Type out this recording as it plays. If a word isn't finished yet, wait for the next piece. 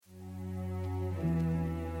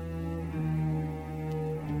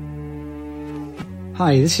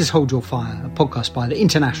Hi, this is Hold Your Fire, a podcast by the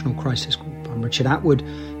International Crisis Group. I'm Richard Atwood.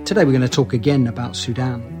 Today we're going to talk again about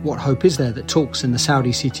Sudan. What hope is there that talks in the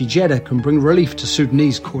Saudi city Jeddah can bring relief to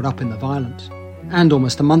Sudanese caught up in the violence? And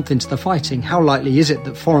almost a month into the fighting, how likely is it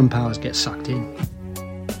that foreign powers get sucked in?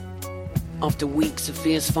 After weeks of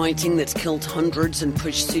fierce fighting that's killed hundreds and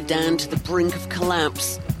pushed Sudan to the brink of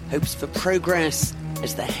collapse, hopes for progress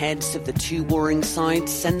as the heads of the two warring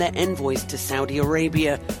sides send their envoys to Saudi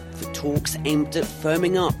Arabia for talks aimed at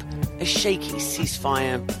firming up a shaky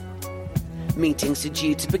ceasefire. Meetings are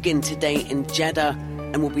due to begin today in Jeddah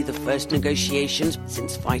and will be the first negotiations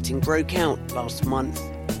since fighting broke out last month.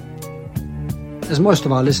 As most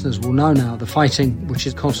of our listeners will know now, the fighting, which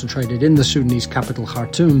is concentrated in the Sudanese capital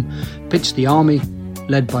Khartoum, pits the army,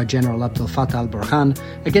 led by General Abdel Fattah al-Burhan,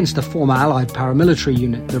 against a former allied paramilitary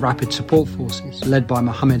unit, the Rapid Support Forces, led by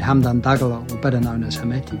Mohammed Hamdan Dagalo, or better known as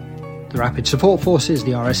Hemeti. The Rapid Support Forces,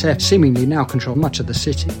 the RSF, seemingly now control much of the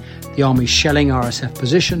city. The army's shelling RSF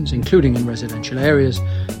positions, including in residential areas.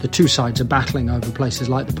 The two sides are battling over places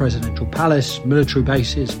like the presidential palace, military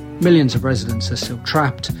bases. Millions of residents are still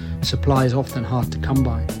trapped. Supplies often hard to come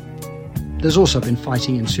by. There's also been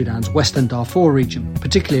fighting in Sudan's western Darfur region,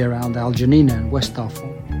 particularly around Al Janina and West Darfur.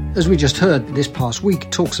 As we just heard, this past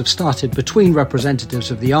week, talks have started between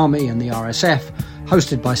representatives of the army and the RSF,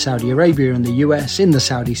 hosted by Saudi Arabia and the US in the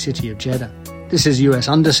Saudi city of Jeddah. This is US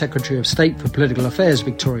Undersecretary of State for Political Affairs,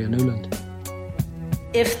 Victoria Nuland.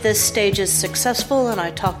 If this stage is successful, and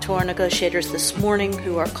I talked to our negotiators this morning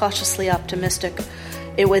who are cautiously optimistic,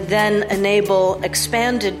 it would then enable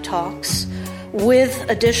expanded talks with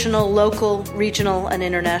additional local, regional, and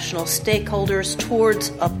international stakeholders towards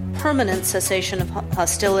a permanent cessation of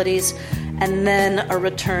hostilities and then a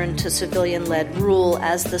return to civilian-led rule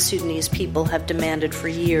as the Sudanese people have demanded for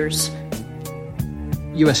years.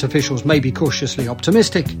 US officials may be cautiously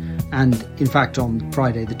optimistic, and in fact on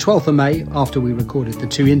Friday the 12th of May, after we recorded the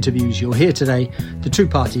two interviews you'll hear today, the two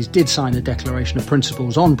parties did sign a declaration of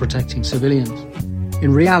principles on protecting civilians.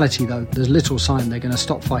 In reality, though, there's little sign they're going to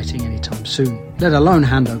stop fighting anytime soon, let alone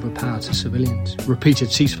hand over power to civilians. Repeated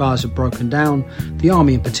ceasefires have broken down. The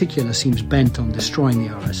army in particular seems bent on destroying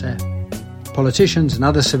the RSF. Politicians and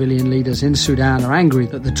other civilian leaders in Sudan are angry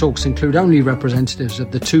that the talks include only representatives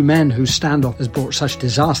of the two men whose standoff has brought such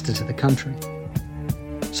disaster to the country.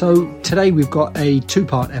 So today we've got a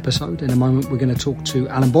two-part episode. In a moment we're going to talk to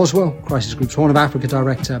Alan Boswell, Crisis Group's Horn of Africa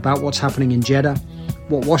Director, about what's happening in Jeddah,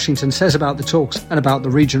 what Washington says about the talks, and about the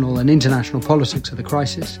regional and international politics of the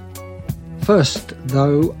crisis. First,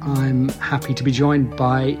 though, I'm happy to be joined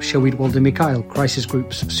by Shawit Walde-Mikhail, Crisis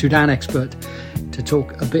Group's Sudan expert, to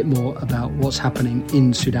talk a bit more about what's happening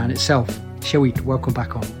in Sudan itself. Shawit, welcome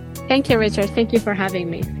back on. Thank you, Richard. Thank you for having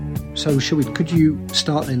me. So, Shawit, could you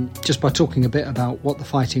start then just by talking a bit about what the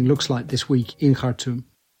fighting looks like this week in Khartoum?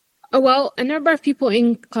 Well, a number of people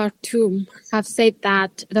in Khartoum have said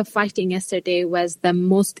that the fighting yesterday was the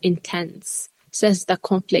most intense since the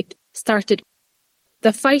conflict started.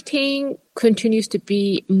 The fighting continues to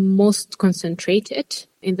be most concentrated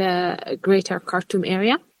in the greater Khartoum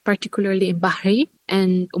area, particularly in Bahri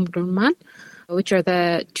and Durman, which are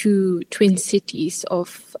the two twin cities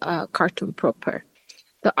of Khartoum proper.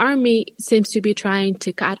 The army seems to be trying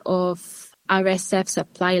to cut off RSF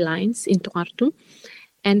supply lines into Khartoum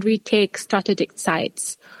and retake strategic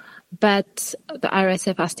sites. But the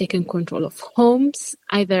RSF has taken control of homes,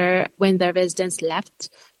 either when the residents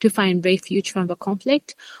left to find refuge from the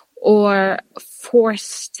conflict or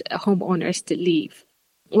forced homeowners to leave.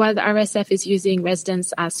 While the RSF is using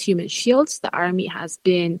residents as human shields, the army has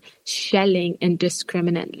been shelling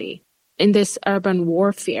indiscriminately. In this urban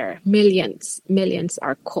warfare, millions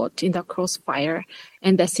are caught in the crossfire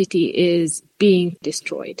and the city is being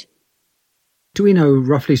destroyed. Do we know,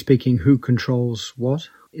 roughly speaking, who controls what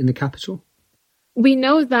in the capital? We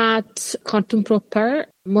know that Khartoum proper,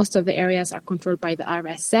 most of the areas are controlled by the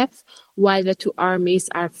RSF, while the two armies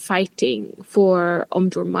are fighting for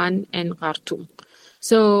Durman and Khartoum.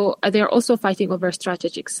 So they're also fighting over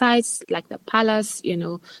strategic sites like the palace.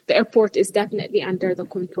 The airport is definitely under the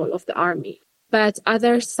control of the army. But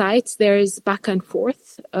other sites, there is back and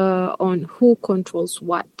forth on who controls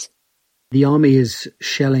what. The army is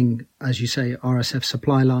shelling, as you say, RSF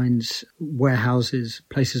supply lines, warehouses,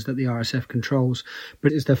 places that the RSF controls.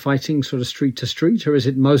 But is there fighting sort of street to street, or is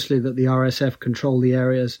it mostly that the RSF control the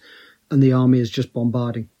areas and the army is just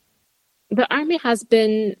bombarding? The army has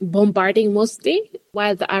been bombarding mostly,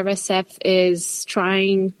 while the RSF is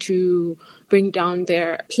trying to bring down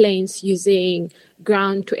their planes using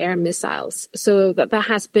ground-to-air missiles. So that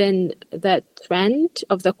has been the trend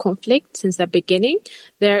of the conflict since the beginning.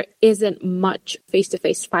 There isn't much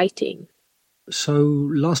face-to-face fighting. So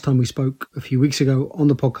last time we spoke a few weeks ago on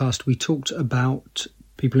the podcast, we talked about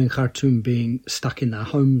people in Khartoum being stuck in their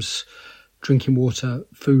homes, drinking water,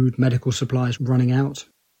 food, medical supplies running out.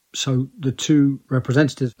 So the two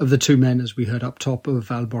representatives of the two men, as we heard up top, of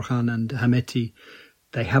Al-Burhan and Hameti,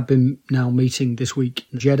 they have been now meeting this week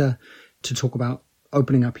in Jeddah to talk about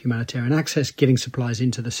opening up humanitarian access, getting supplies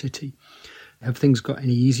into the city. Have things got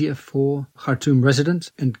any easier for Khartoum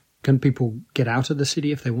residents? And can people get out of the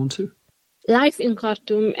city if they want to? Life in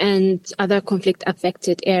Khartoum and other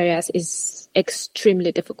conflict-affected areas is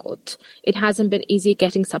extremely difficult. It hasn't been easy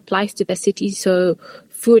getting supplies to the city, so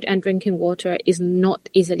food and drinking water is not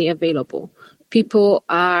easily available. People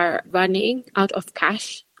are running out of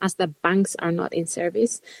cash as the banks are not in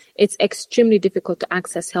service. It's extremely difficult to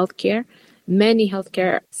access healthcare. Many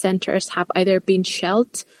healthcare centers have either been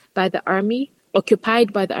shelled by the army,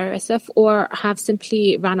 occupied by the RSF, or have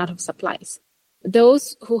simply run out of supplies.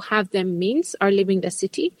 Those who have the means are leaving the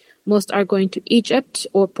city. Most are going to Egypt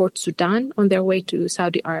or Port Sudan on their way to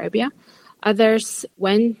Saudi Arabia. Others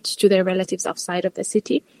went to their relatives outside of the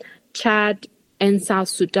city. Chad and South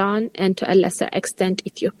Sudan, and to a lesser extent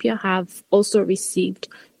Ethiopia, have also received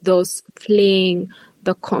those fleeing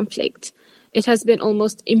the conflict. It has been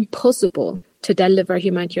almost impossible to deliver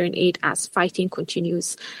humanitarian aid as fighting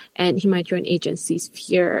continues and humanitarian agencies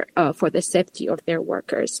fear for the safety of their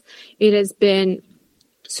workers. It has been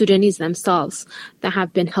Sudanese themselves that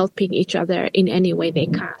have been helping each other in any way they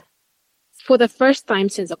can. For the first time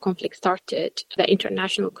since the conflict started, the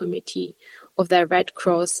International Committee of the Red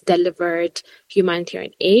Cross delivered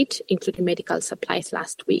humanitarian aid, including medical supplies,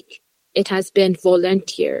 last week. It has been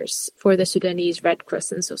volunteers for the Sudanese Red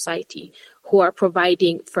Crescent Society who are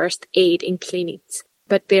providing first aid in clinics,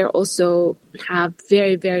 but they also have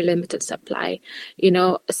very, very limited supply.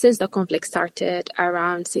 Since the conflict started,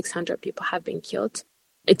 around 600 people have been killed.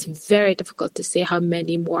 It's very difficult to say how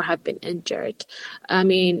many more have been injured.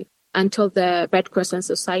 Until the Red Crescent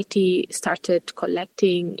Society started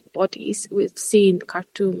collecting bodies, we've seen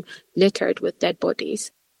Khartoum littered with dead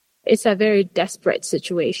bodies. It's a very desperate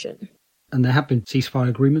situation. And there have been ceasefire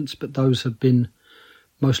agreements, but those have been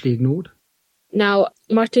mostly ignored. Now,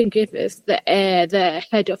 Martin Griffiths, the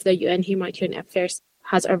head of the UN Humanitarian Affairs,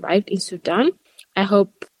 has arrived in Sudan. I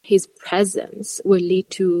hope his presence will lead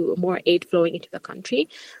to more aid flowing into the country.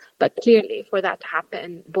 But clearly, for that to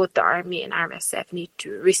happen, both the army and RSF need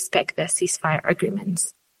to respect the ceasefire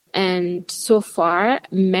agreements. And so far,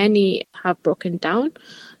 many have broken down.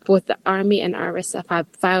 Both the army and RSF have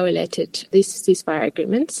violated these ceasefire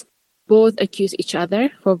agreements. Both accuse each other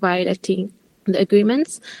for violating the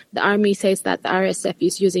agreements. The army says that the RSF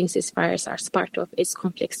is using ceasefires as part of its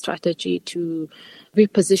conflict strategy to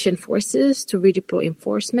reposition forces, to redeploy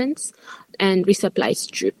enforcements, and resupply its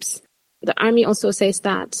troops. The army also says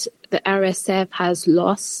that the RSF has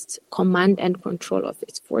lost command and control of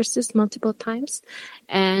its forces multiple times,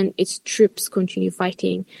 and its troops continue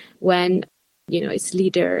fighting when, its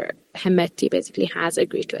leader, Hameti, basically has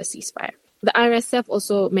agreed to a ceasefire. The RSF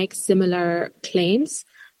also makes similar claims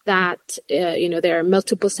that, there are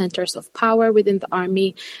multiple centers of power within the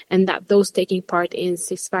army and that those taking part in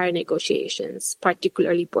ceasefire negotiations,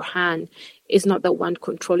 particularly Burhan, is not the one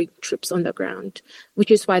controlling troops on the ground, which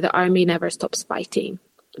is why the army never stops fighting,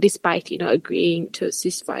 despite, agreeing to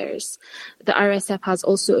ceasefires. The RSF has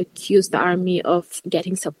also accused the army of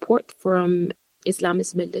getting support from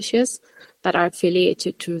Islamist militias that are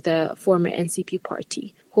affiliated to the former NCP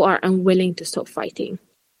party, who are unwilling to stop fighting.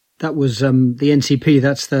 That was the NCP,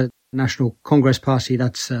 that's the National Congress Party,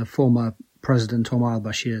 that's former President Omar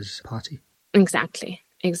al-Bashir's party. Exactly.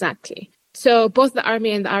 So both the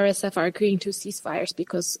army and the RSF are agreeing to ceasefires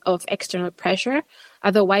because of external pressure.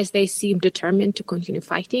 Otherwise, they seem determined to continue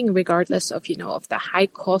fighting, regardless of, of the high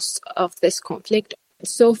cost of this conflict.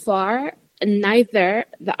 So far, neither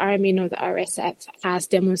the army nor the RSF has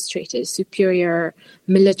demonstrated superior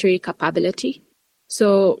military capability.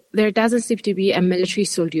 So there doesn't seem to be a military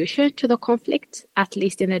solution to the conflict, at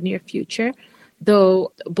least in the near future,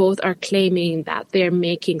 though both are claiming that they're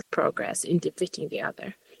making progress in defeating the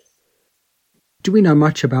other. Do we know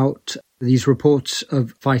much about these reports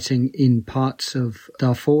of fighting in parts of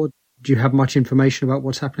Darfur? Do you have much information about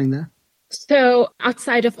what's happening there? So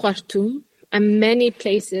outside of Khartoum, and many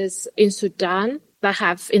places in Sudan that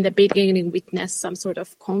have in the beginning witnessed some sort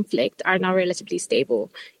of conflict are now relatively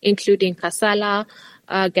stable, including Kassala,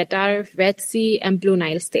 Gaddar, Red Sea, and Blue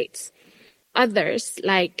Nile states. Others,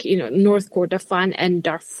 like North Kordofan and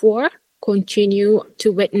Darfur, continue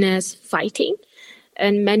to witness fighting,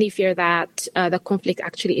 and many fear that the conflict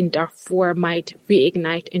actually in Darfur might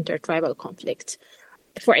reignite intertribal conflict.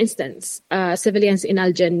 For instance, civilians in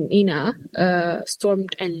Al Janina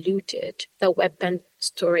stormed and looted the weapon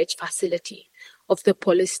storage facility of the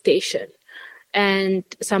police station. And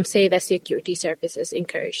some say that security services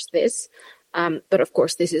encouraged this. But of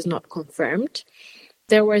course, this is not confirmed.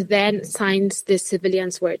 There were then signs the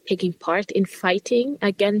civilians were taking part in fighting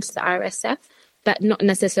against the RSF, but not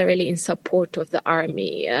necessarily in support of the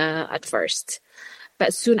army at first.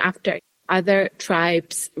 But soon after, other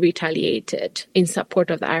tribes retaliated in support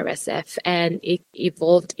of the RSF, and it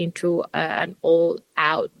evolved into an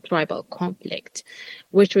all-out tribal conflict,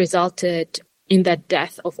 which resulted in the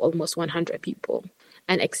death of almost 100 people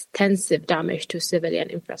and extensive damage to civilian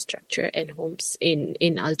infrastructure and homes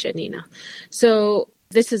in Al Janina. So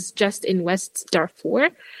this is just in West Darfur.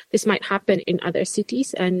 This might happen in other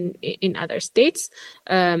cities and in other states,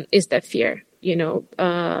 is the fear,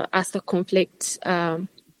 as the conflict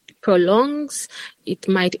prolongs, it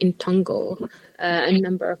might entangle a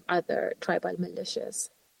number of other tribal militias.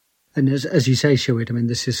 And as you say, Shawit, I mean,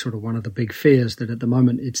 this is sort of one of the big fears, that at the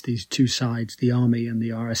moment it's these two sides, the army and the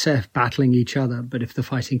RSF, battling each other. But if the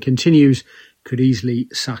fighting continues, could easily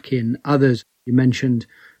suck in others. You mentioned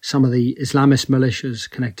some of the Islamist militias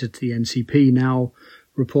connected to the NCP now,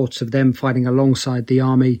 reports of them fighting alongside the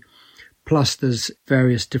army. Plus there's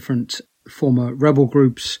various different former rebel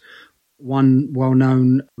groups. One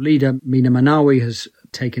well-known leader, Mina Manawi, has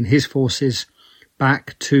taken his forces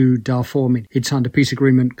back to Darfur. I mean, he'd signed a peace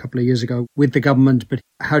agreement a couple of years ago with the government, but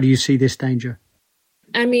how do you see this danger?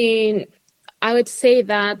 I mean, I would say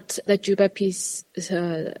that the Juba Peace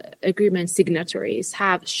Agreement signatories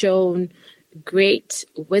have shown great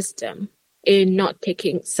wisdom in not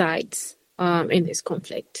taking sides in this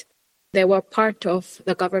conflict. They were part of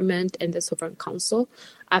the government and the Sovereign Council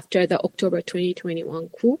after the October 2021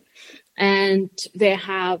 coup. And they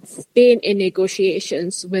have been in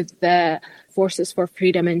negotiations with the Forces for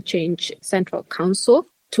Freedom and Change Central Council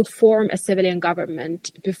to form a civilian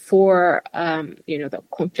government before, the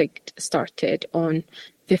conflict started on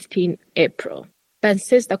 15 April. But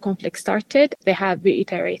since the conflict started, they have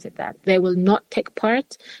reiterated that they will not take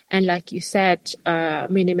part. And like you said,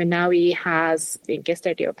 Mina Manawi has, I think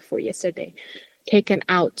yesterday or before yesterday, taken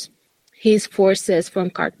out his forces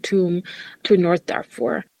from Khartoum to North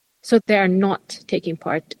Darfur. So they are not taking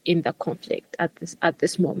part in the conflict at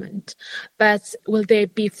this moment. But will they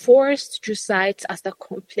be forced to choose sides as the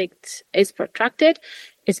conflict is protracted?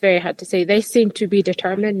 It's very hard to say. They seem to be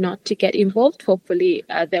determined not to get involved. Hopefully,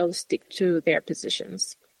 they'll stick to their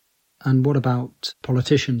positions. And what about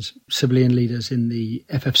politicians, civilian leaders in the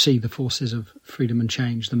FFC, the Forces of Freedom and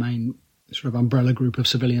Change, the main sort of umbrella group of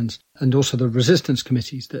civilians, and also the resistance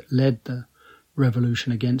committees that led the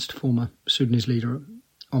revolution against former Sudanese leader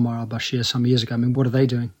Omar al-Bashir some years ago? I mean, what are they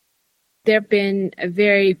doing? They've been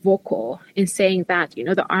very vocal in saying that,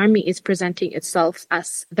 the army is presenting itself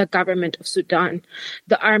as the government of Sudan.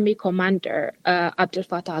 The army commander, Abdel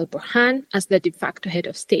Fattah al-Burhan, as the de facto head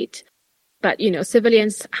of state. But,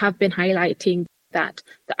 civilians have been highlighting that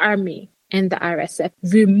the army and the RSF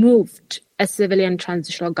removed a civilian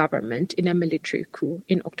transitional government in a military coup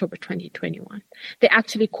in October 2021. They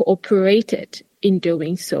actually cooperated in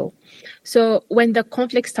doing so. So when the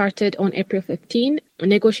conflict started on April 15,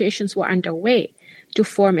 negotiations were underway to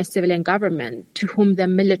form a civilian government to whom the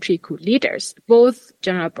military coup leaders, both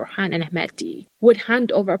General Burhan and Ahmadi, would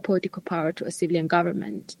hand over political power to a civilian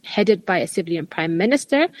government headed by a civilian prime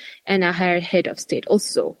minister and a higher head of state,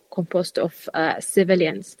 also composed of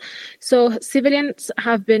civilians. So civilians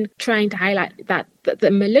have been trying to highlight that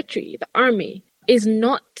the military, the army, is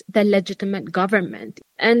not the legitimate government.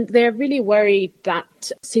 And they're really worried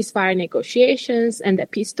that ceasefire negotiations and the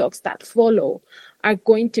peace talks that follow are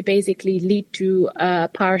going to basically lead to a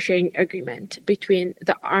power sharing agreement between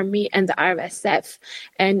the army and the RSF.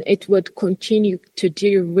 And it would continue to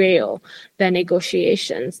derail the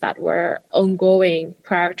negotiations that were ongoing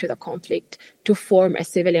prior to the conflict to form a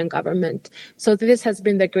civilian government. So this has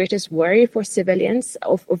been the greatest worry for civilians,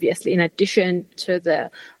 obviously, in addition to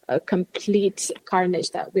the complete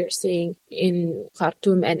carnage that we're seeing in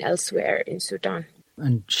Khartoum and elsewhere in Sudan.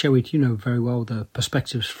 And Shawit, you know very well the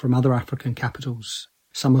perspectives from other African capitals,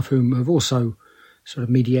 some of whom have also sort of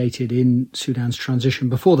mediated in Sudan's transition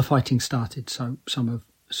before the fighting started. So some of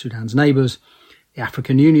Sudan's neighbours, the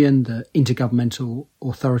African Union, the Intergovernmental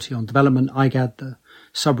Authority on Development, IGAD, the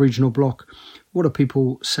sub-regional bloc. What are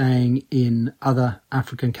people saying in other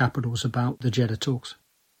African capitals about the Jeddah talks?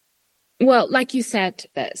 Well, like you said,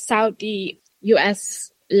 the Saudi,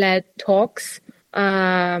 US-led talks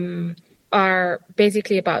are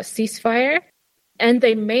basically about ceasefire, and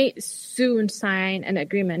they may soon sign an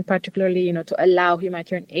agreement, particularly, to allow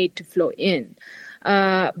humanitarian aid to flow in.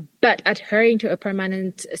 But adhering to a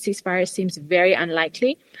permanent ceasefire seems very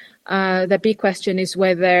unlikely. The big question is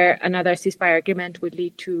whether another ceasefire agreement would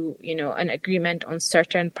lead to, an agreement on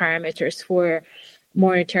certain parameters for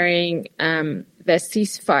monitoring the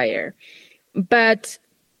ceasefire. But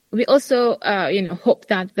we also, hope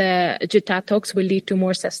that the Jeddah talks will lead to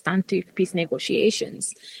more substantive peace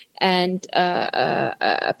negotiations and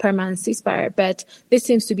a permanent ceasefire. But this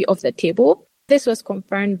seems to be off the table. This was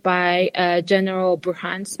confirmed by General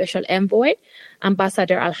Burhan's special envoy,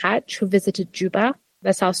 Ambassador Al-Hajj, who visited Juba,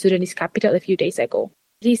 the South Sudanese capital, a few days ago.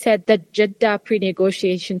 He said that Jeddah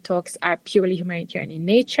pre-negotiation talks are purely humanitarian in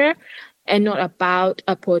nature and not about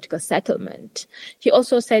a political settlement. He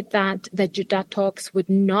also said that the Jeddah talks would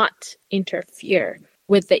not interfere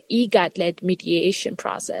with the IGAD-led mediation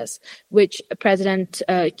process, which President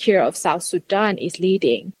Kiir of South Sudan is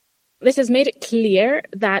leading. This has made it clear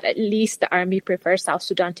that at least the army prefers South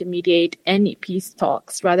Sudan to mediate any peace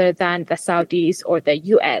talks rather than the Saudis or the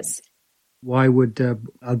US. Why would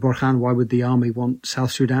Al-Burhan, why would the army want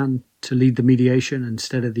South Sudan to lead the mediation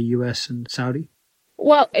instead of the US and Saudi?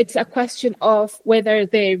 Well, it's a question of whether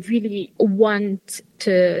they really want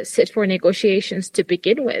to sit for negotiations to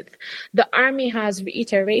begin with. The army has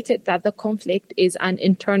reiterated that the conflict is an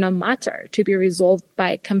internal matter to be resolved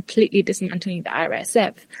by completely dismantling the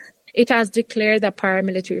RSF. It has declared the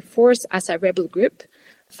paramilitary force as a rebel group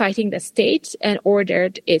fighting the state and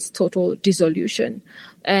ordered its total dissolution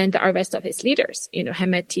and the arrest of its leaders,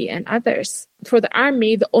 Hemeti and others. For the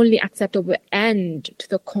army, the only acceptable end to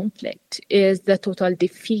the conflict is the total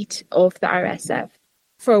defeat of the RSF.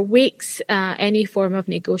 For weeks, any form of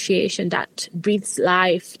negotiation that breathes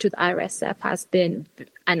life to the RSF has been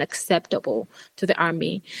unacceptable to the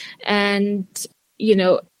army. And,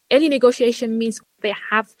 any negotiation means they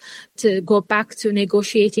have to go back to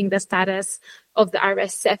negotiating the status of the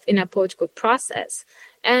RSF in a political process.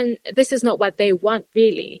 And this is not what they want,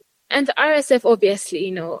 really. And the RSF,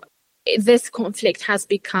 obviously, this conflict has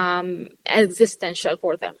become existential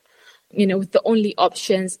for them. With the only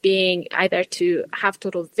options being either to have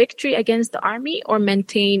total victory against the army or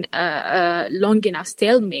maintain a long enough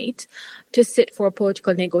stalemate to sit for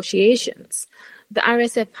political negotiations. The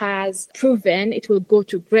RSF has proven it will go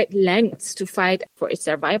to great lengths to fight for its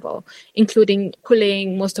survival, including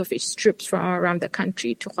pulling most of its troops from around the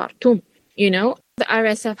country to Khartoum. The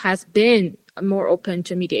RSF has been more open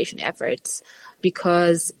to mediation efforts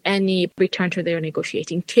because any return to their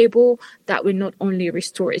negotiating table, that will not only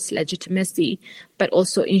restore its legitimacy, but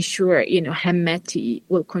also ensure, Hemeti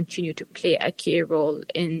will continue to play a key role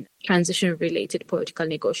in transition-related political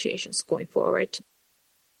negotiations going forward.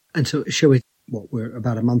 And so, we're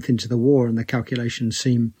about a month into the war and the calculations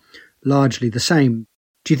seem largely the same.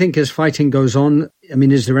 Do you think as fighting goes on,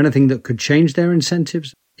 is there anything that could change their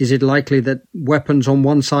incentives? Is it likely that weapons on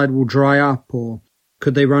one side will dry up, or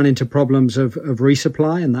could they run into problems of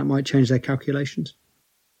resupply and that might change their calculations?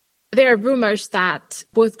 There are rumors that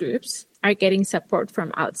both groups are getting support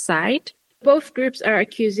from outside. Both groups are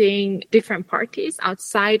accusing different parties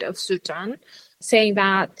outside of Sudan, saying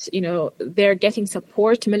that, they're getting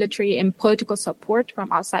support, military and political support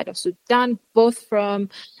from outside of Sudan, both from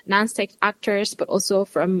non-state actors, but also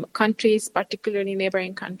from countries, particularly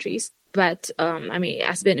neighboring countries. But, it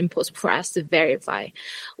has been impossible for us to verify.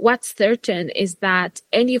 What's certain is that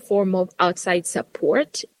any form of outside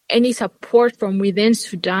support, any support from within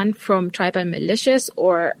Sudan, from tribal militias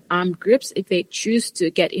or armed groups, if they choose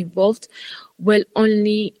to get involved, will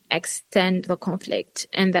only extend the conflict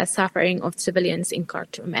and the suffering of civilians in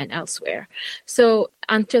Khartoum and elsewhere. So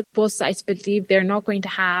until both sides believe they're not going to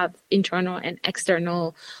have internal and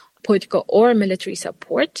external political or military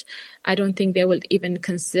support, I don't think they will even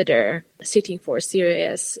consider sitting for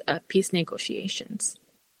serious peace negotiations.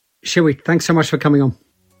 Shewit, thanks so much for coming on.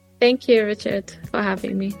 Thank you, Richard, for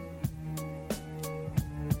having me.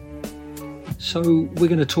 So we're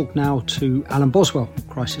going to talk now to Alan Boswell,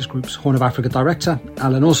 Crisis Group's Horn of Africa Director.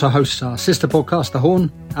 Alan also hosts our sister podcast, The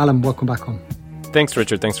Horn. Alan, welcome back on. Thanks,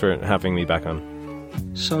 Richard. Thanks for having me back on.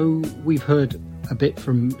 So we've heard a bit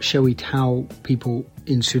from Shewit how people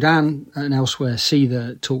in Sudan and elsewhere see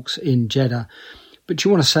the talks in Jeddah. But do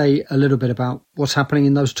you want to say a little bit about what's happening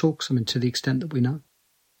in those talks, to the extent that we know?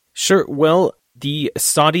 Sure. Well, the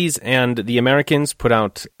Saudis and the Americans put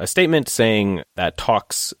out a statement saying that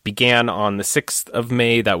talks began on the 6th of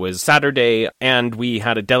May. That was Saturday. And we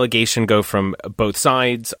had a delegation go from both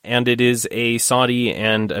sides. And it is a Saudi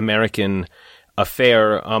and American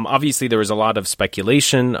affair. Obviously, there was a lot of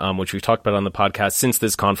speculation, which we've talked about on the podcast since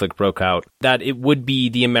this conflict broke out, that it would be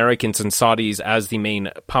the Americans and Saudis as the main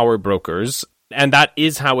power brokers. And that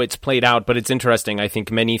is how it's played out. But it's interesting. I think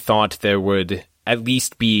many thought there would at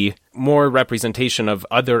least be more representation of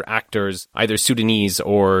other actors, either Sudanese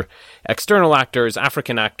or external actors,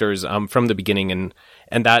 African actors, from the beginning,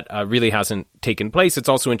 and that really hasn't taken place. It's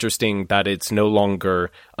also interesting that it's no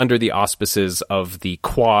longer under the auspices of the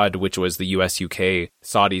Quad, which was the US, UK,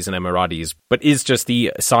 Saudis, and Emiratis, but is just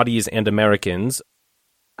the Saudis and Americans.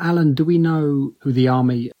 Alan, do we know who the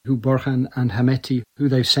army, who Burhan and Hemeti, who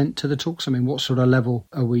they've sent to the talks? I mean, what sort of level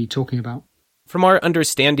are we talking about? From our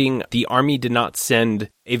understanding, the army did not send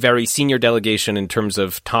a very senior delegation in terms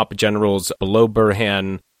of top generals below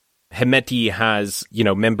Burhan. Hemeti has,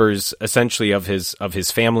 members essentially of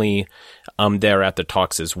his family there at the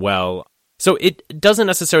talks as well. So it doesn't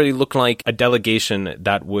necessarily look like a delegation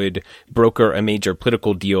that would broker a major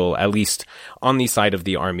political deal, at least on the side of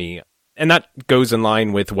the army. And that goes in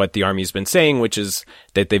line with what the army's been saying, which is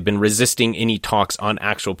that they've been resisting any talks on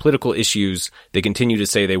actual political issues. They continue to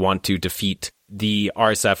say they want to defeat the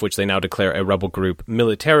RSF, which they now declare a rebel group,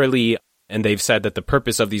 militarily. And they've said that the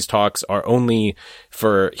purpose of these talks are only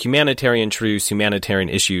for humanitarian truce, humanitarian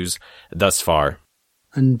issues thus far.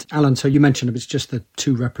 And Alan, so you mentioned it's just the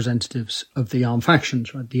two representatives of the armed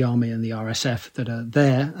factions, right? The army and the RSF that are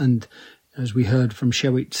there. And as we heard from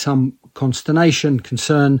Shewit, some consternation,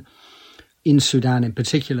 concern in Sudan in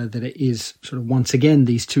particular, that it is sort of once again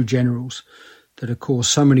these two generals that have caused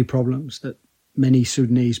so many problems that many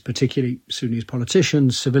Sudanese, particularly Sudanese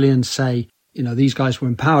politicians, civilians say, these guys were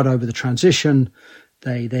empowered over the transition.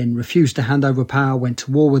 They then refused to hand over power, went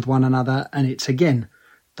to war with one another. And it's again,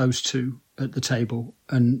 those two at the table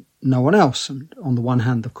and no one else. And on the one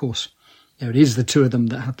hand, of course, it is the two of them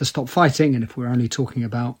that have to stop fighting. And if we're only talking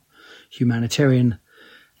about humanitarian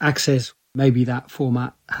access, maybe that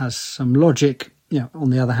format has some logic. On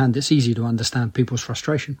the other hand, it's easy to understand people's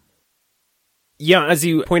frustration. Yeah, as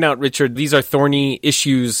you point out, Richard, these are thorny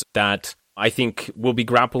issues that I think we'll be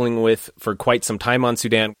grappling with for quite some time on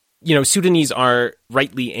Sudan. Sudanese are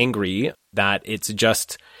rightly angry that it's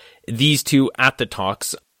just these two at the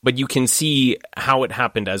talks, but you can see how it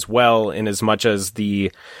happened as well, in as much as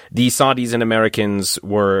the Saudis and Americans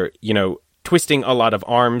were, twisting a lot of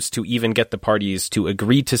arms to even get the parties to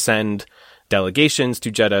agree to send delegations to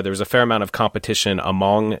Jeddah. There was a fair amount of competition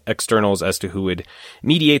among externals as to who would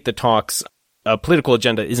mediate the talks. A political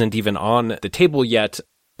agenda isn't even on the table yet.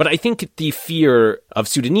 But I think the fear of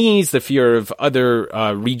Sudanese, the fear of other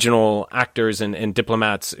regional actors and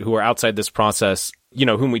diplomats who are outside this process,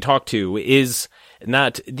 whom we talk to, is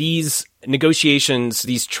that these negotiations,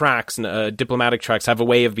 these tracks, diplomatic tracks, have a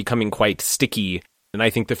way of becoming quite sticky. And I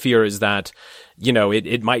think the fear is that,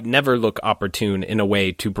 it might never look opportune in a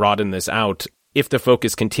way to broaden this out if the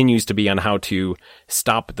focus continues to be on how to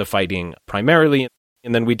stop the fighting primarily.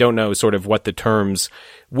 And then we don't know sort of what the terms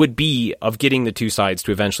would be of getting the two sides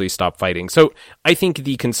to eventually stop fighting. So I think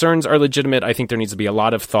the concerns are legitimate. I think there needs to be a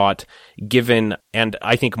lot of thought given, and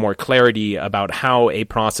I think more clarity about how a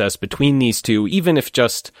process between these two, even if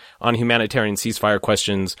just on humanitarian ceasefire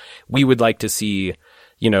questions, we would like to see,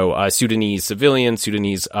 Sudanese civilians,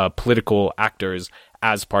 Sudanese political actors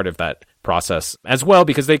as part of that process as well,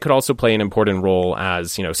 because they could also play an important role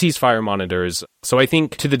as, ceasefire monitors. So I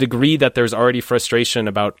think to the degree that there's already frustration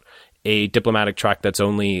about a diplomatic track that's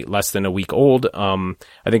only less than a week old, I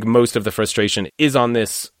think most of the frustration is on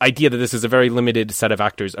this idea that this is a very limited set of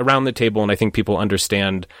actors around the table. And I think people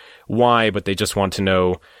understand why, but they just want to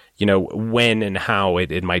know, when and how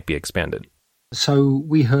it might be expanded. So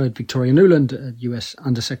we heard Victoria Nuland, US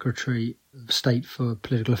Undersecretary of State for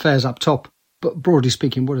Political Affairs, up top. But broadly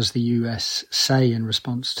speaking, what does the US say in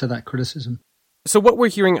response to that criticism? So what we're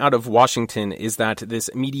hearing out of Washington is that this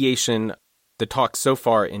mediation, the talks so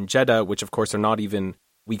far in Jeddah, which of course are not even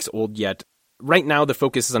weeks old yet, right now the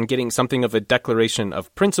focus is on getting something of a declaration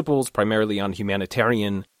of principles, primarily on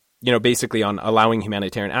humanitarian, basically on allowing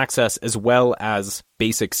humanitarian access, as well as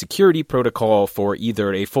basic security protocol for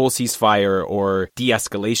either a full ceasefire or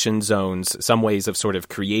de-escalation zones, some ways of sort of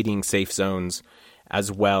creating safe zones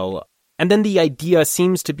as well. And then the idea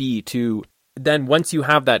seems to be to then, once you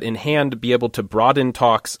have that in hand, be able to broaden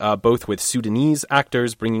talks both with Sudanese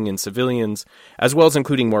actors, bringing in civilians, as well as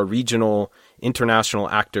including more regional, international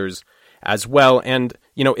actors as well. And,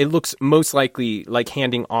 it looks most likely like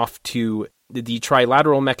handing off to the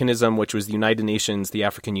trilateral mechanism, which was the United Nations, the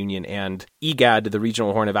African Union, and IGAD, the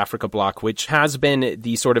Regional Horn of Africa bloc, which has been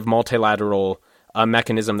the sort of multilateral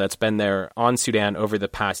mechanism that's been there on Sudan over the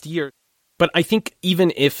past year. But I think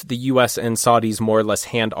even if the US and Saudis more or less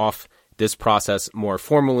hand off this process more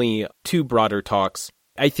formally to broader talks,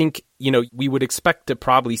 I think, we would expect to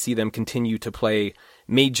probably see them continue to play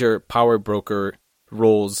major power broker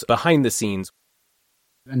roles behind the scenes.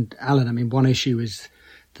 And Alan, one issue is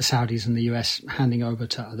the Saudis and the US handing over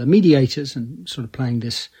to other mediators and sort of playing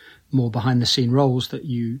this more behind-the-scene roles that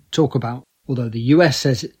you talk about. Although the US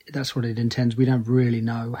says that's what it intends, we don't really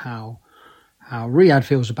know how Riyadh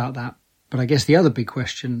feels about that. But I guess the other big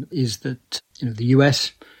question is that, the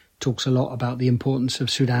US talks a lot about the importance of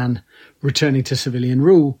Sudan returning to civilian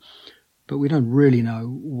rule, but we don't really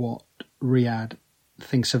know what Riyadh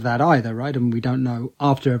thinks of that either, right? And we don't know,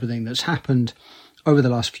 after everything that's happened over the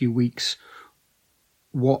last few weeks,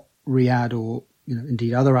 what Riyadh or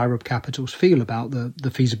indeed other Arab capitals feel about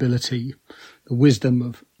the feasibility, the wisdom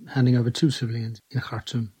of handing over to civilians in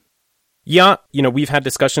Khartoum. Yeah, we've had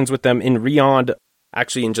discussions with them in Riyadh.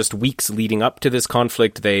 Actually, in just weeks leading up to this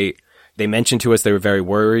conflict, they mentioned to us they were very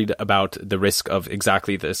worried about the risk of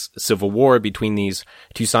exactly this civil war between these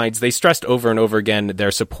two sides. They stressed over and over again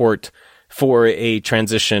their support for a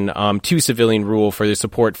transition to civilian rule, for their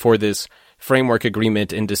support for this framework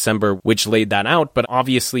agreement in December, which laid that out. But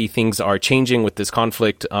obviously things are changing with this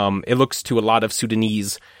conflict. It looks to a lot of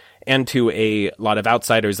Sudanese and to a lot of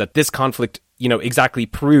outsiders that this conflict, exactly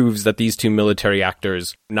proves that these two military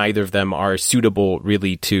actors, neither of them are suitable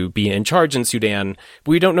really to be in charge in Sudan.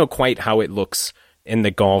 We don't know quite how it looks in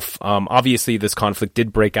the Gulf. Obviously, this conflict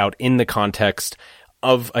did break out in the context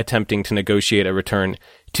of attempting to negotiate a return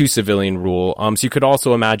to civilian rule. So you could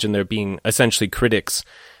also imagine there being essentially critics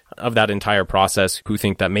of that entire process who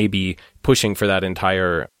think that maybe pushing for that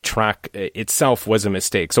entire track itself was a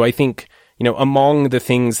mistake. So I think, among the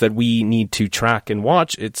things that we need to track and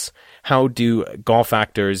watch, it's how do Gulf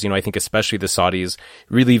actors, I think especially the Saudis,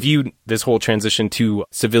 really view this whole transition to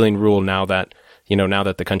civilian rule now that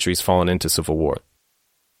the country's fallen into civil war.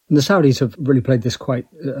 And the Saudis have really played this quite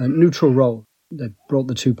neutral role. They've brought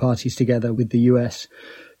the two parties together with the US.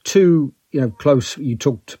 Two, close, you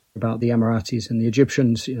talked about the Emiratis and the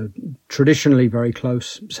Egyptians, traditionally very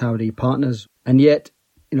close Saudi partners. And yet,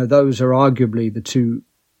 those are arguably the two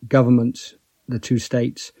governments, the two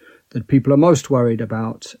states that people are most worried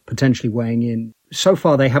about potentially weighing in. So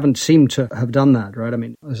far, they haven't seemed to have done that, right? I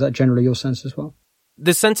mean, is that generally your sense as well?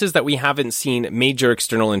 The sense is that we haven't seen major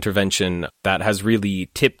external intervention that has really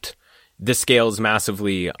tipped the scales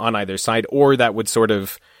massively on either side, or that would sort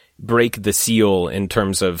of break the seal in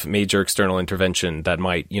terms of major external intervention that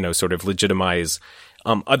might, sort of legitimize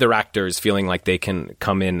other actors feeling like they can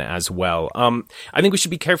come in as well. I think we should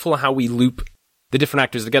be careful how we loop the different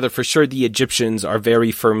actors together. For sure, the Egyptians are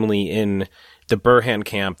very firmly in the Burhan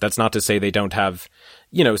camp. That's not to say they don't have,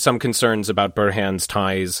 some concerns about Burhan's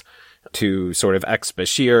ties to sort of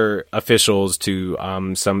ex-Bashir officials, to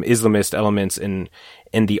some Islamist elements in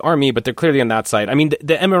the army, but they're clearly on that side. I mean,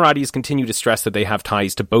 the Emiratis continue to stress that they have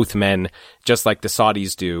ties to both men, just like the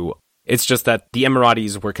Saudis do. It's just that the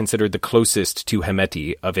Emiratis were considered the closest to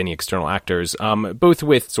Hemeti of any external actors, both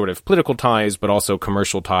with sort of political ties, but also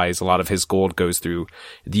commercial ties. A lot of his gold goes through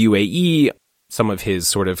the UAE. Some of his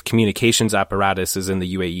sort of communications apparatus is in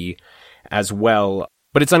the UAE as well.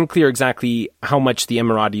 But it's unclear exactly how much the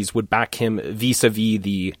Emiratis would back him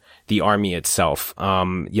vis-a-vis the army itself.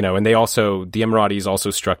 And the Emiratis also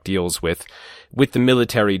struck deals with the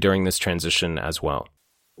military during this transition as well.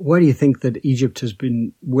 Why do you think that Egypt has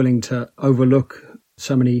been willing to overlook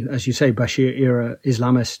so many, as you say, Bashir-era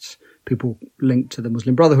Islamists, people linked to the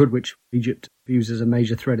Muslim Brotherhood, which Egypt views as a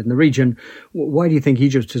major threat in the region? Why do you think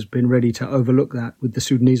Egypt has been ready to overlook that with the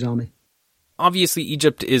Sudanese army? Obviously,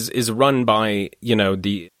 Egypt is run by,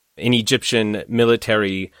 an Egyptian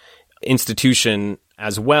military institution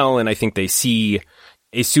as well, and I think they see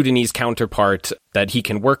a Sudanese counterpart that he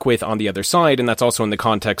can work with on the other side, and that's also in the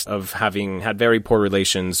context of having had very poor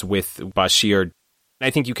relations with Bashir. I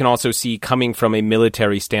think you can also see, coming from a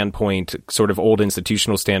military standpoint, sort of old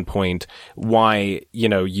institutional standpoint, why,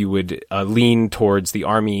 you would lean towards the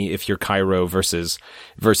army if you're Cairo versus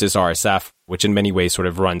RSF, which in many ways sort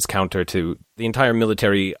of runs counter to the entire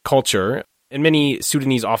military culture. And many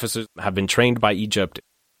Sudanese officers have been trained by Egypt.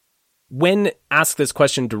 When asked this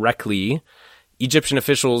question directly, Egyptian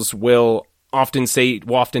officials will often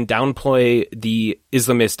downplay the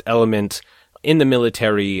Islamist element in the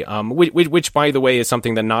military, which, by the way, is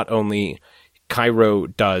something that not only Cairo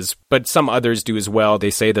does, but some others do as well. They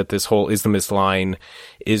say that this whole Islamist line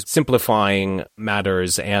is simplifying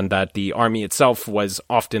matters, and that the army itself was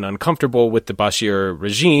often uncomfortable with the Bashir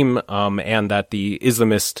regime, and that the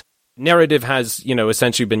Islamist narrative has,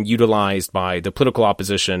 essentially been utilized by the political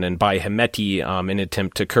opposition and by Hemeti in an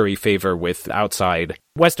attempt to curry favor with outside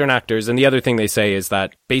Western actors. And the other thing they say is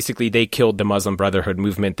that basically they killed the Muslim Brotherhood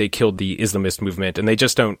movement, they killed the Islamist movement, and they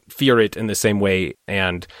just don't fear it in the same way.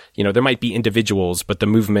 And, there might be individuals, but the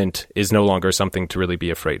movement is no longer something to really be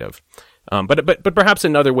afraid of. But perhaps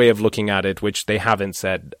another way of looking at it, which they haven't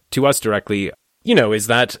said to us directly, is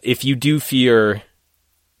that if you do fear,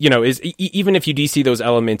 even if you do see those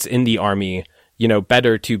elements in the army,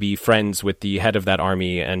 better to be friends with the head of that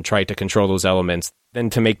army and try to control those elements than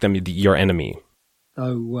to make them your enemy.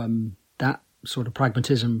 Though that sort of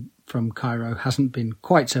pragmatism from Cairo hasn't been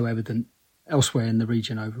quite so evident elsewhere in the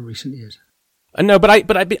region over recent years. No, but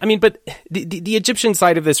the Egyptian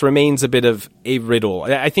side of this remains a bit of a riddle.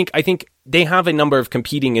 I think they have a number of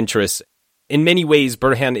competing interests. In many ways,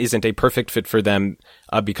 Burhan isn't a perfect fit for them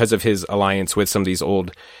because of his alliance with some of these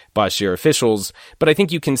old Bashir officials. But I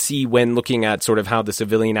think you can see when looking at sort of how the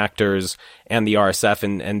civilian actors and the RSF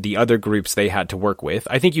and the other groups they had to work with,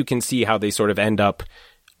 I think you can see how they sort of end up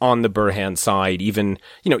on the Burhan side, even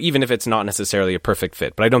if it's not necessarily a perfect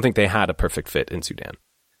fit. But I don't think they had a perfect fit in Sudan.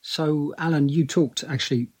 So, Alan, you talked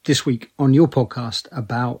actually this week on your podcast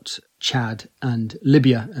about Chad and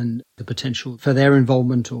Libya and the potential for their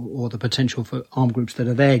involvement or the potential for armed groups that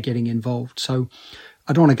are there getting involved. So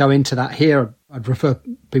I don't want to go into that here. I'd refer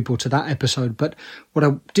people to that episode. But what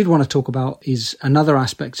I did want to talk about is another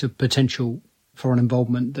aspect of potential foreign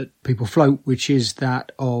involvement that people float, which is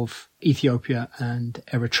that of Ethiopia and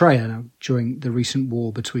Eritrea. Now, during the recent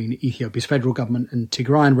war between Ethiopia's federal government and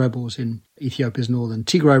Tigrayan rebels in Ethiopia's northern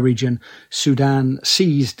Tigray region, Sudan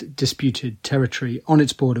seized disputed territory on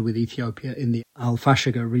its border with Ethiopia in the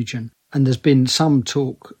Al-Fashiga region. And there's been some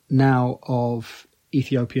talk now of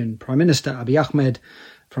Ethiopian Prime Minister Abiy Ahmed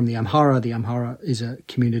from the Amhara. The Amhara is a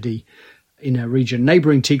community in a region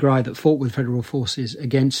neighbouring Tigray that fought with federal forces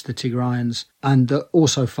against the Tigrayans and that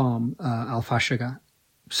also farm Al-Fashiga.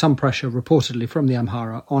 Some pressure reportedly from the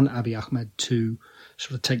Amhara on Abiy Ahmed to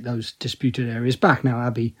sort of take those disputed areas back. Now,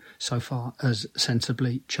 Abiy so far has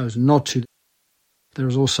sensibly chosen not to.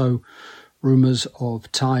 There's also rumours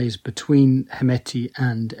of ties between Hemeti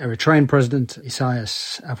and Eritrean President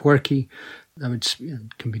Isaias Afwerki, though it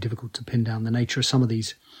can be difficult to pin down the nature of some of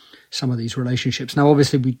these relationships. Now,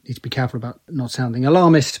 obviously, we need to be careful about not sounding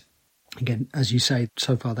alarmist. Again, as you say,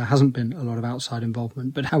 so far there hasn't been a lot of outside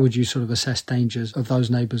involvement, but how would you sort of assess dangers of those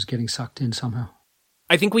neighbours getting sucked in somehow?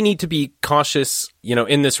 I think we need to be cautious,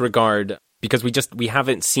 in this regard, because we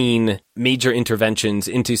haven't seen major interventions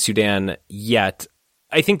into Sudan yet.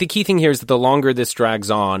 I think the key thing here is that the longer this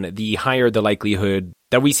drags on, the higher the likelihood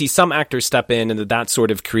that we see some actors step in and that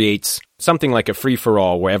sort of creates something like a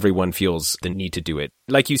free-for-all where everyone feels the need to do it.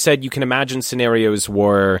 Like you said, you can imagine scenarios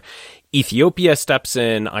where Ethiopia steps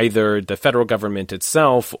in, either the federal government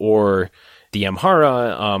itself or the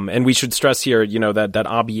Amhara, and we should stress here, that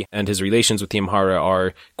Abiy and his relations with the Amhara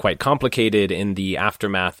are quite complicated in the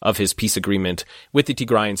aftermath of his peace agreement with the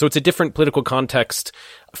Tigrayans. So it's a different political context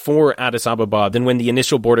for Addis Ababa than when the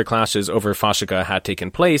initial border clashes over Fashiga had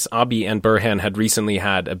taken place. Abiy and Burhan had recently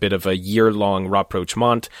had a bit of a year-long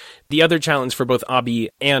rapprochement. The other challenge for both Abiy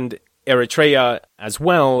and Eritrea as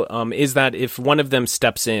well is that if one of them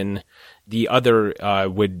steps in, the other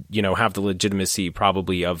would, have the legitimacy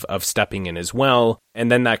probably of stepping in as well. And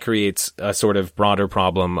then that creates a sort of broader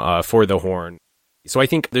problem for the Horn. So I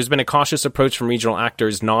think there's been a cautious approach from regional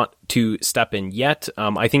actors not to step in yet.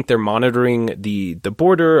 I think they're monitoring the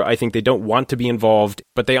border. I think they don't want to be involved,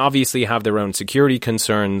 but they obviously have their own security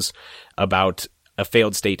concerns about a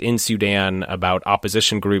failed state in Sudan, about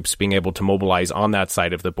opposition groups being able to mobilize on that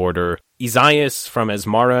side of the border. Isaias from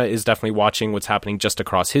Asmara is definitely watching what's happening just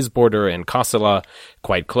across his border in Kassala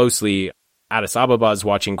quite closely. Addis Ababa is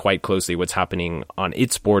watching quite closely what's happening on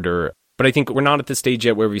its border. But I think we're not at the stage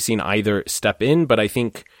yet where we've seen either step in. But I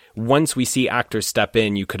think once we see actors step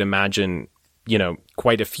in, you could imagine,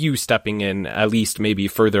 quite a few stepping in, at least maybe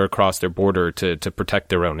further across their border to protect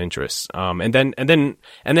their own interests. And then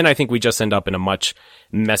I think we just end up in a much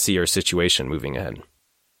messier situation moving ahead.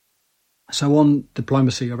 So on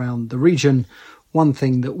diplomacy around the region, one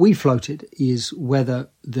thing that we floated is whether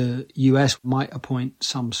the US might appoint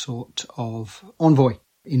some sort of envoy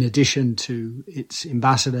in addition to its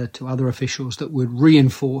ambassador, to other officials that would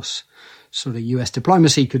reinforce sort of US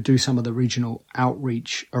diplomacy, could do some of the regional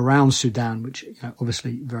outreach around Sudan, which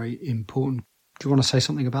obviously very important. Do you want to say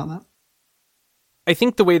something about that? I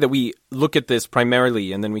think the way that we look at this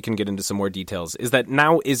primarily, and then we can get into some more details, is that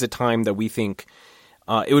now is a time that we think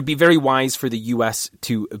it would be very wise for the U.S.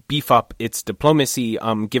 to beef up its diplomacy,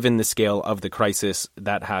 given the scale of the crisis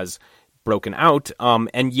that has broken out.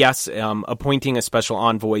 And yes, appointing a special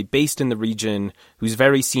envoy based in the region who's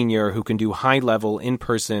very senior, who can do high-level,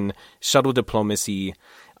 in-person shuttle diplomacy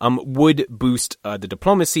would boost the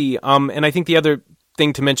diplomacy. And I think the other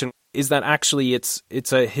thing to mention, is that actually it's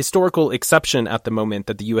a historical exception at the moment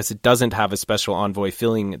that the U.S. doesn't have a special envoy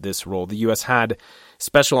filling this role. The U.S. had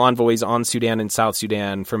special envoys on Sudan and South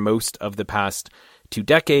Sudan for most of the past 2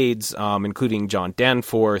 decades, including John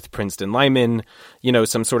Danforth, Princeton Lyman,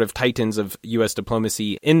 some sort of titans of U.S.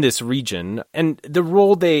 diplomacy in this region. And the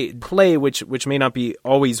role they play, which may not be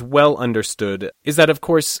always well understood, is that, of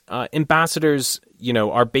course, ambassadors,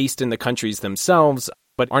 are based in the countries themselves,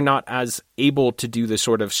 but are not as able to do the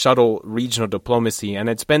sort of shuttle regional diplomacy. And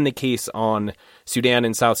it's been the case on Sudan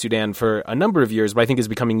and South Sudan for a number of years, but I think is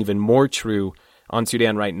becoming even more true on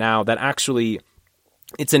Sudan right now, that actually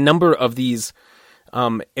it's a number of these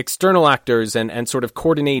external actors and sort of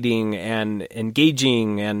coordinating and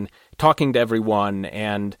engaging and talking to everyone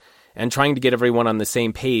and trying to get everyone on the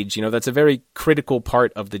same page. That's a very critical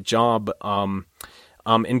part of the job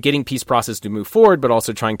in getting peace process to move forward, but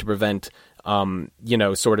also trying to prevent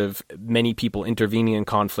sort of many people intervening in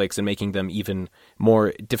conflicts and making them even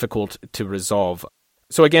more difficult to resolve.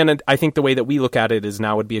 So again, I think the way that we look at it is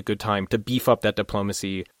now would be a good time to beef up that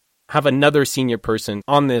diplomacy, have another senior person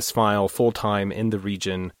on this file full-time in the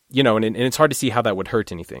region, and it's hard to see how that would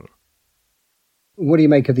hurt anything. What do you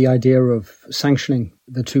make of the idea of sanctioning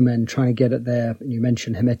the 2 men, trying to get at you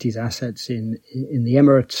mentioned Hemeti's assets in the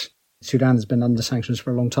Emirates. Sudan has been under sanctions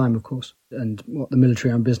for a long time, of course, and the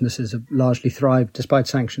military-owned businesses have largely thrived despite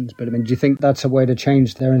sanctions. But do you think that's a way to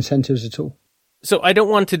change their incentives at all? So I don't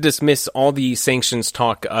want to dismiss all the sanctions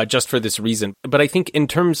talk just for this reason, but I think in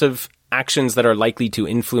terms of actions that are likely to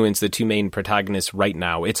influence the 2 main protagonists right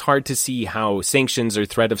now, it's hard to see how sanctions or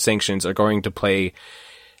threat of sanctions are going to play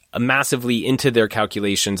massively into their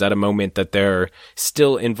calculations at a moment that they're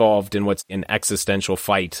still involved in what's an existential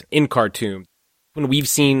fight in Khartoum. When we've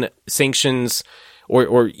seen sanctions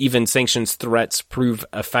or even sanctions threats prove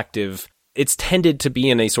effective, it's tended to be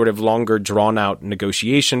in a sort of longer drawn-out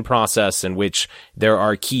negotiation process in which there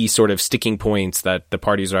are key sort of sticking points that the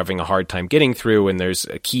parties are having a hard time getting through, and there's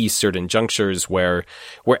key certain junctures where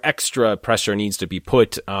extra pressure needs to be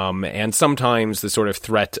put, and sometimes the sort of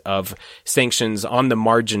threat of sanctions on the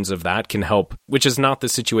margins of that can help, which is not the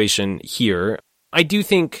situation here. I do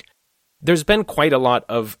think there's been quite a lot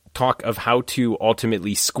of talk of how to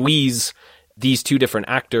ultimately squeeze these 2 different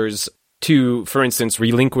actors to, for instance,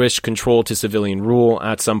 relinquish control to civilian rule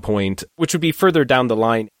at some point, which would be further down the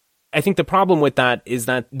line. I think the problem with that is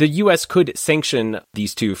that the U.S. could sanction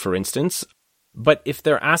these 2, for instance, but if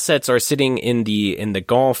their assets are sitting in the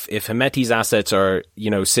Gulf, if Hemeti's assets are,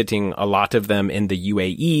 sitting a lot of them in the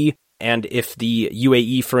UAE, and if the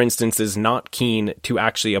UAE, for instance, is not keen to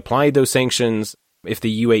actually apply those sanctions, if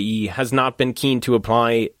the UAE has not been keen to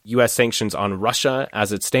apply U.S. sanctions on Russia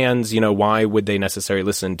as it stands, why would they necessarily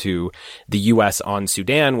listen to the U.S. on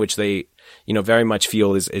Sudan, which they, very much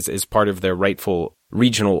feel is part of their rightful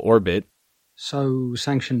regional orbit? So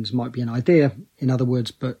sanctions might be an idea, in other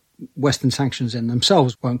words, but Western sanctions in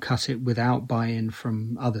themselves won't cut it without buy-in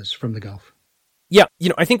from others from the Gulf. Yeah,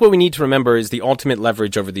 I think what we need to remember is the ultimate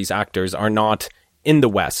leverage over these actors are not in the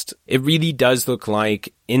West. It really does look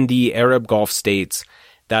like in the Arab Gulf states,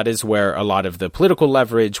 that is where a lot of the political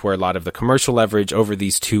leverage, where a lot of the commercial leverage over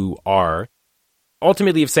these 2 are.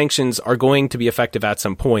 Ultimately, if sanctions are going to be effective at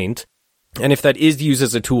some point, and if that is used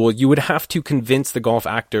as a tool, you would have to convince the Gulf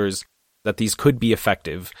actors that these could be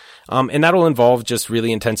effective. And that'll involve just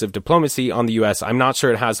really intensive diplomacy on the U.S. I'm not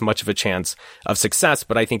sure it has much of a chance of success,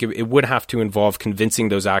 but I think it would have to involve convincing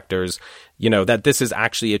those actors, that this is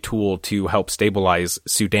actually a tool to help stabilize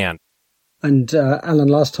Sudan. And Alan,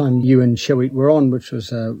 last time you and Shawit were on, which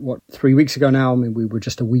was, 3 weeks ago now, we were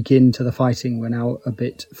just a week into the fighting. We're now a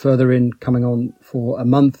bit further in, coming on for a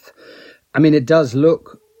month. It does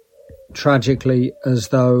look tragically as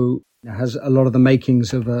though it has a lot of the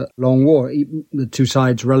makings of a long war. The 2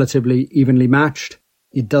 sides relatively evenly matched.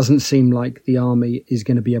 It doesn't seem like the army is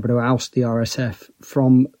going to be able to oust the RSF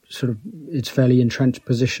from sort of its fairly entrenched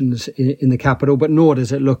positions in the capital, but nor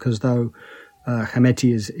does it look as though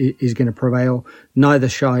Hemeti is going to prevail. Neither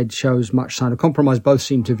side shows much sign of compromise. Both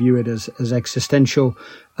seem to view it as existential,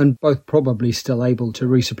 and both probably still able to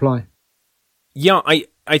resupply. Yeah,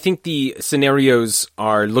 I think the scenarios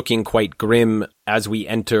are looking quite grim as we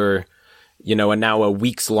enter, now a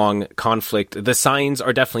weeks-long conflict. The signs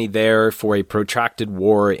are definitely there for a protracted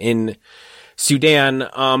war in Sudan,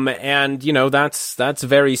 and that's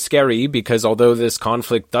very scary because although this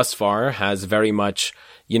conflict thus far has very much,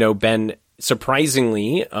 been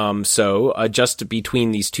surprisingly just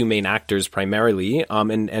between these two main actors primarily,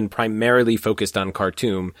 and primarily focused on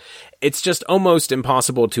Khartoum. It's just almost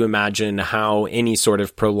impossible to imagine how any sort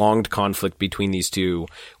of prolonged conflict between these two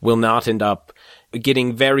will not end up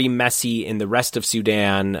getting very messy in the rest of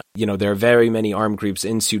Sudan. There are very many armed groups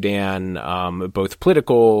in Sudan, both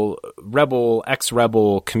political, rebel,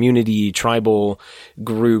 ex-rebel, community, tribal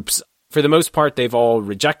groups. For the most part, they've all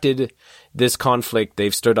rejected this conflict.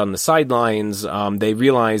 They've stood on the sidelines. They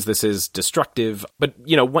realize this is destructive. But,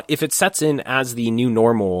 if it sets in as the new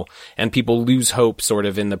normal and people lose hope sort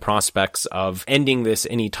of in the prospects of ending this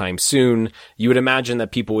anytime soon, you would imagine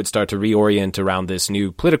that people would start to reorient around this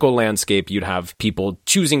new political landscape. You'd have people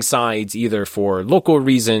choosing sides either for local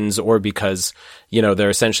reasons or because, they're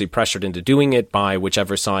essentially pressured into doing it by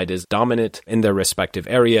whichever side is dominant in their respective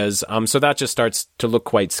areas. So that just starts to look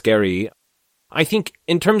quite scary. I think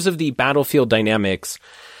in terms of the battlefield dynamics,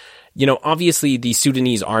 obviously the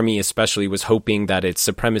Sudanese army especially was hoping that its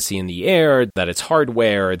supremacy in the air, that its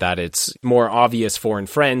hardware, that its more obvious foreign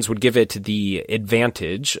friends would give it the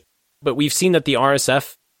advantage. But we've seen that the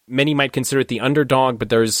RSF, many might consider it the underdog, but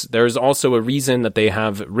there's also a reason that they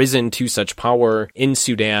have risen to such power in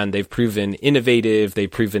Sudan. They've proven innovative, they've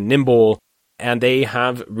proven nimble. And they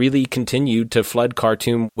have really continued to flood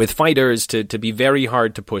Khartoum with fighters to be very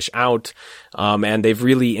hard to push out. And they've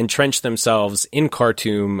really entrenched themselves in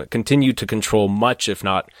Khartoum, continued to control much, if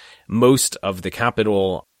not most, of the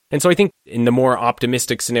capital. And so I think in the more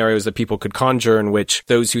optimistic scenarios that people could conjure, in which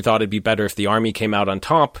those who thought it'd be better if the army came out on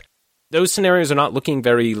top, those scenarios are not looking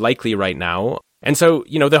very likely right now. And so,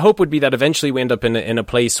 the hope would be that eventually we end up in a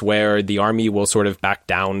place where the army will sort of back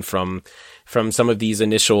down from some of these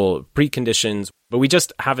initial preconditions, but we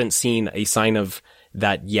just haven't seen a sign of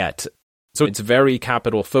that yet. So it's very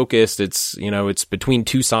capital focused. It's between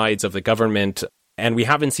two sides of the government, and we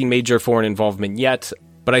haven't seen major foreign involvement yet.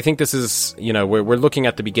 But I think this is, we're looking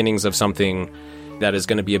at the beginnings of something that is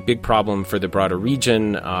going to be a big problem for the broader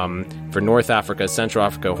region, for North Africa, Central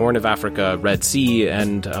Africa, Horn of Africa, Red Sea,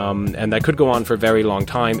 and that could go on for a very long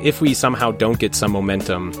time if we somehow don't get some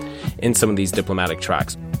momentum in some of these diplomatic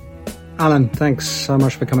tracks. Alan, thanks so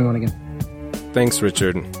much for coming on again. Thanks,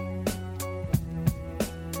 Richard.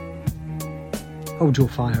 Hold Your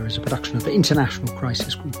Fire is a production of the International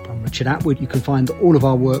Crisis Group. I'm Richard Atwood. You can find all of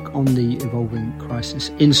our work on the evolving crisis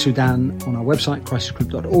in Sudan on our website,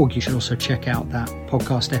 crisisgroup.org. You should also check out that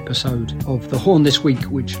podcast episode of The Horn this week,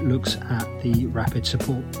 which looks at the Rapid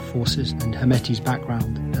Support Forces and Hemeti's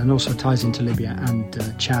background, and also ties into Libya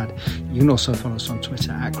and Chad. You can also follow us on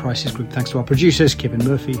Twitter at Crisis Group. Thanks to our producers, Kevin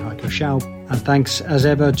Murphy, Heiko Schaub, and thanks as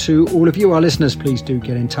ever to all of you, our listeners. Please do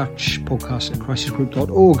get in touch,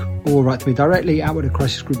 podcast@crisisgroup.org, or write to me directly,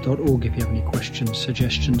 atwood@crisisgroup.org, if you have any questions,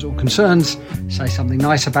 suggestions or concerns. Say something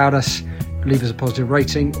nice about us, leave us a positive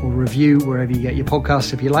rating or review wherever you get your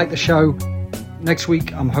podcasts if you like the show. Next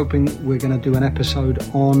week, I'm hoping we're going to do an episode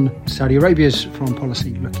on Saudi Arabia's foreign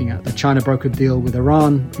policy, looking at the China brokered deal with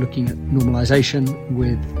Iran, looking at normalization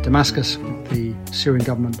with Damascus, with the Syrian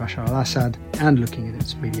government, Bashar al-Assad, and looking at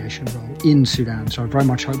its mediation role in Sudan. So I very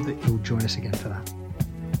much hope that you'll join us again for that.